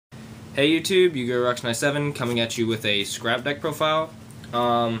Hey YouTube, yugioh97 coming at you with a scrap deck profile.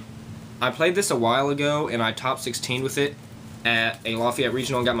 I played this a while ago and I top 16 with it at a Lafayette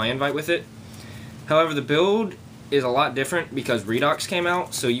Regional and got my invite with it. However, the build is a lot different because Redox came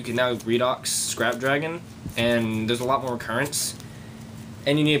out, so you can now Redox Scrap Dragon, and there's a lot more recurrence.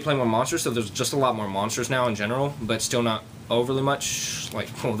 And you need to play more monsters, so there's just a lot more monsters now in general, but still not overly much.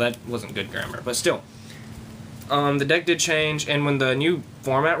 Well, that wasn't good grammar, but still. The deck did change, and when the new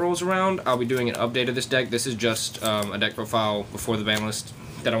format rolls around, I'll be doing an update of this deck. This is just a deck profile before the ban list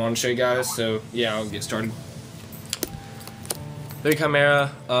that I want to show you guys, so yeah, I'll get started. 3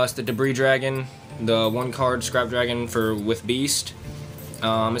 Chimera, it's the Debris Dragon, the 1-card Scrap Dragon with Beast.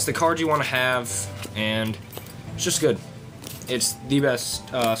 It's the card you want to have, and it's just good. It's the best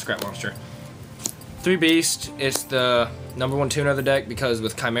scrap monster. 3 Beast, it's the #1 tuner of the deck because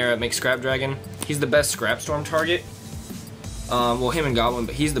with Chimera it makes Scrap Dragon. He's the best Scrap Storm target. Well, him and Goblin,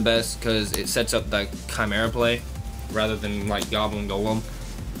 but he's the best because it sets up the Chimera play rather than like Goblin Golem.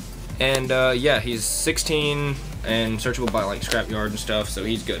 And yeah, he's 16 and searchable by like Scrapyard and stuff, so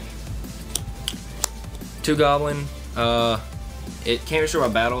he's good. 2 Goblin, it can't restore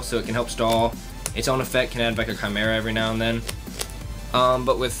by battle, so it can help stall. Its own effect can add back a Chimera every now and then.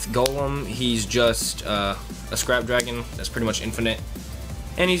 But with Golem, he's just a Scrap Dragon that's pretty much infinite.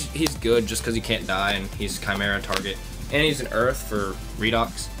 And he's good just because he can't die and he's Chimera target. And he's an Earth for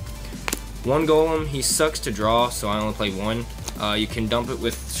Redox. 1 Golem, he sucks to draw, so I only play 1. You can dump it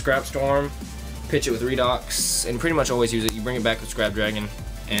with Scrap Storm, pitch it with Redox, and pretty much always use it. You bring it back with Scrap Dragon,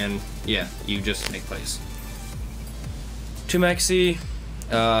 and yeah, you just make plays. 2 Maxi,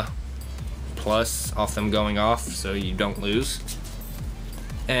 plus off them going off, so you don't lose.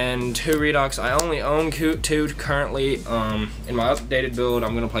 And 2 Redox, I only own 2 currently. In my updated build,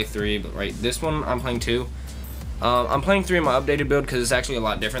 I'm going to play 3, but right, this one, I'm playing 2. I'm playing 3 in my updated build because it's actually a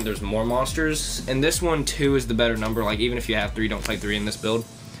lot different. There's more monsters. And this one, 2 is the better number. Like, even if you have 3, don't play 3 in this build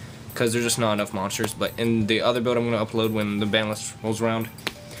because there's just not enough monsters. But in the other build I'm going to upload when the ban list rolls around,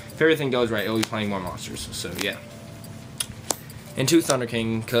 if everything goes right, it'll be playing more monsters. So, yeah. And 2 Thunder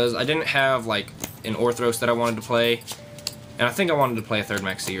King because I didn't have, like, an Orthros that I wanted to play. And I think I wanted to play a 3rd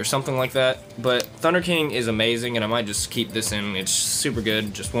Maxi or something like that. But Thunder King is amazing, and I might just keep this in. It's super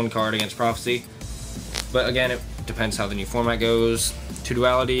good. Just 1 card against Prophecy. But again, it depends how the new format goes. 2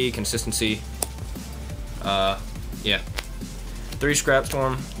 Duality, consistency. Yeah. 3 Scrap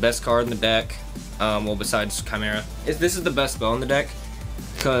Storm, best card in the deck. Well, besides Chimera. This is the best spell in the deck.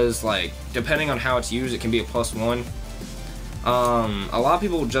 Because, like, depending on how it's used, it can be a +1. A lot of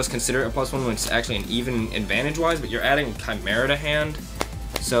people will just consider it a +1 when it's actually an even advantage-wise, but you're adding Chimera to hand.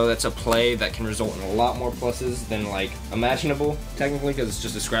 So that's a play that can result in a lot more pluses than, like, imaginable, technically, because it's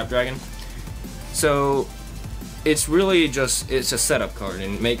just a Scrap Dragon. So it's really just, it's a setup card,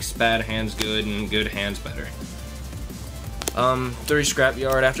 and it makes bad hands good and good hands better. 3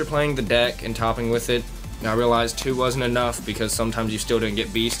 Scrapyard, after playing the deck and topping with it, I realized 2 wasn't enough because sometimes you still didn't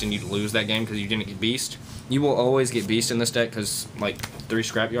get Beast and you'd lose that game because you didn't get Beast. You will always get Beast in this deck because, like, 3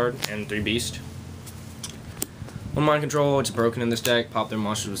 Scrapyard and 3 Beast. 1 Mind Control, it's broken in this deck. Pop their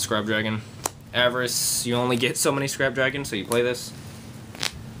monsters with Scrap Dragon. Avarice, you only get so many Scrap Dragons, so you play this.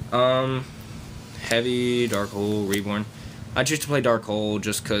 Heavy, Dark Hole, Reborn. I choose to play Dark Hole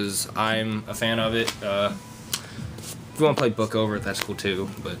just because I'm a fan of it. If you want to play Book Over it, that's cool too,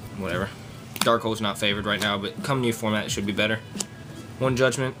 but whatever. Dark Hole's not favored right now, but come new format, it should be better. 1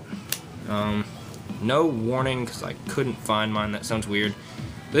 Judgment. No Warning, because I couldn't find mine. That sounds weird.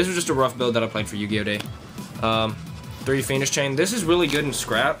 This was just a rough build that I played for Yu-Gi-Oh! Day. 3 Fiendish Chain. This is really good in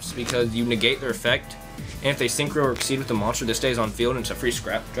scraps because you negate their effect, and if they synchro or exceed with the monster, this stays on field and it's a free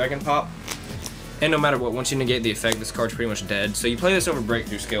Scrap Dragon pop. And no matter what, once you negate the effect, this card's pretty much dead. So you play this over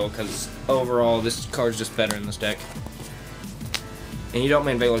Breakthrough Skill because overall, this card's just better in this deck. And you don't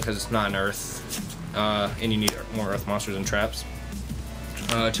main Veiler because it's not an Earth, and you need more Earth monsters and traps.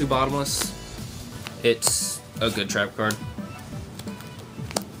 2 Bottomless. It's a good trap card.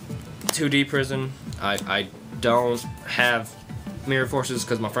 2 D Prison. I don't have Mirror Forces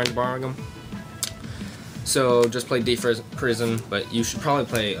because my friend's borrowing them. So just play D Prison, but you should probably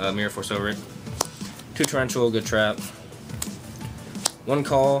play Mirror Force over it. 2 Torrential, good trap. 1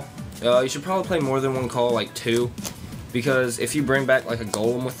 Call. You should probably play more than 1 Call, like 2. Because if you bring back like a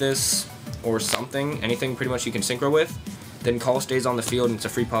Golem with this, or something, anything pretty much you can synchro with, then Call stays on the field and it's a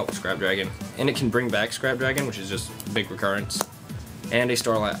free pop with Scrap Dragon. And it can bring back Scrap Dragon, which is just big recurrence. And a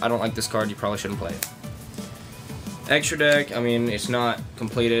Starlight. I don't like this card, you probably shouldn't play it. Extra deck, I mean, it's not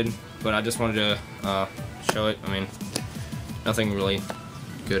completed, but I just wanted to show it. I mean, nothing really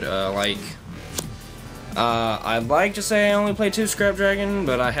good. Like I'd like to say I only play 2 Scrap Dragon,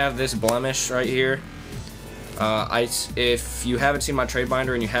 but I have this blemish right here. If you haven't seen my trade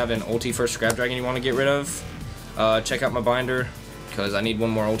binder and you have an ulti first Scrap Dragon you want to get rid of, check out my binder, because I need one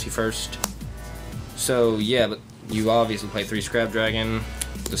more ulti first. So yeah, but you obviously play 3 Scrap Dragon,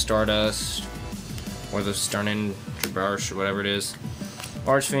 the Stardust, or the Sternin Trabarsh, or whatever it is.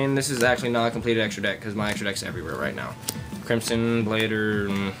 Archfiend, this is actually not a completed extra deck, because my extra deck's everywhere right now. Crimson,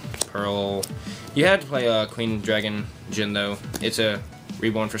 Blader, Pearl. You had to play Queen Dragon Jin though. It's a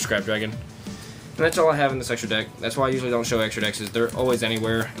reborn for Scrap Dragon. And that's all I have in this extra deck. That's why I usually don't show extra decks, is they're always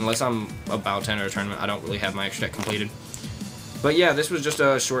anywhere. Unless I'm about 10 at a tournament, I don't really have my extra deck completed. But yeah, this was just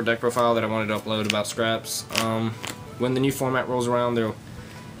a short deck profile that I wanted to upload about scraps. When the new format rolls around, there'll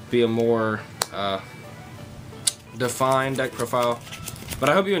be a more defined deck profile. But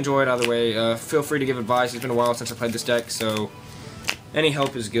I hope you enjoyed either way. Feel free to give advice. It's been a while since I played this deck, so any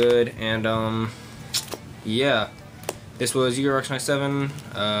help is good. And yeah, this was yugioh 97.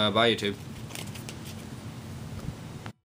 Bye YouTube.